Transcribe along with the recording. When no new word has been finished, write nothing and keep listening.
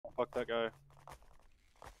fuck that guy.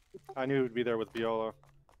 I knew he'd be there with Viola.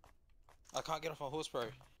 I can't get off my horse, bro.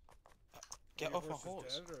 Get off my Is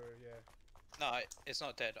horse. dead, or, yeah. No, it's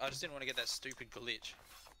not dead. I just didn't want to get that stupid glitch.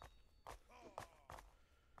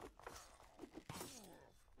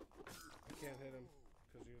 I can't hit him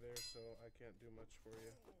because you're there, so I can't do much for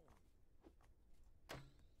you.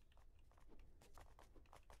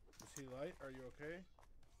 Is he light? Are you okay?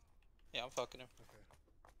 Yeah, I'm fucking him. Okay.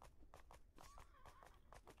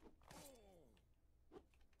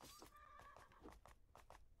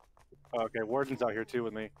 Okay, Warden's out here too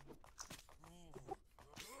with me.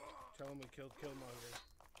 Tell him we killed Killmonger.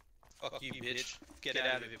 Fuck you, bitch. Get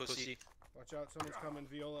out of it, pussy. Watch out, someone's coming,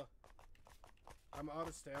 Viola. I'm out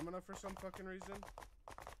of stamina for some fucking reason.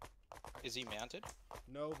 Is he mounted?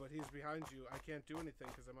 No, but he's behind you. I can't do anything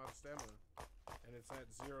because I'm out of stamina. And it's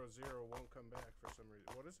at 0-0, won't come back for some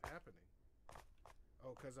reason. What is happening?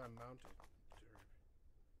 Oh, because I'm mounted.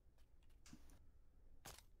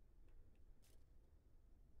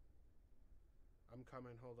 I'm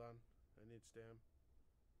coming, hold on. I need stam.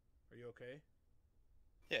 Are you okay?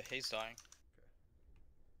 Yeah, he's dying.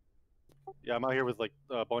 Yeah, I'm out here with like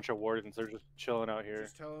a bunch of Wardens. They're just chilling out here.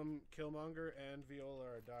 Just tell him Killmonger and Viola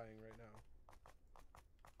are dying right now.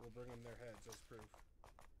 We'll bring them their heads as proof.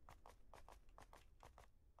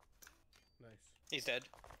 Nice. He's dead.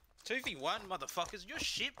 2v1, motherfuckers. You're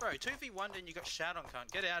shit, bro. 2v1 and you got shat on,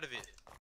 cunt. Get out of it.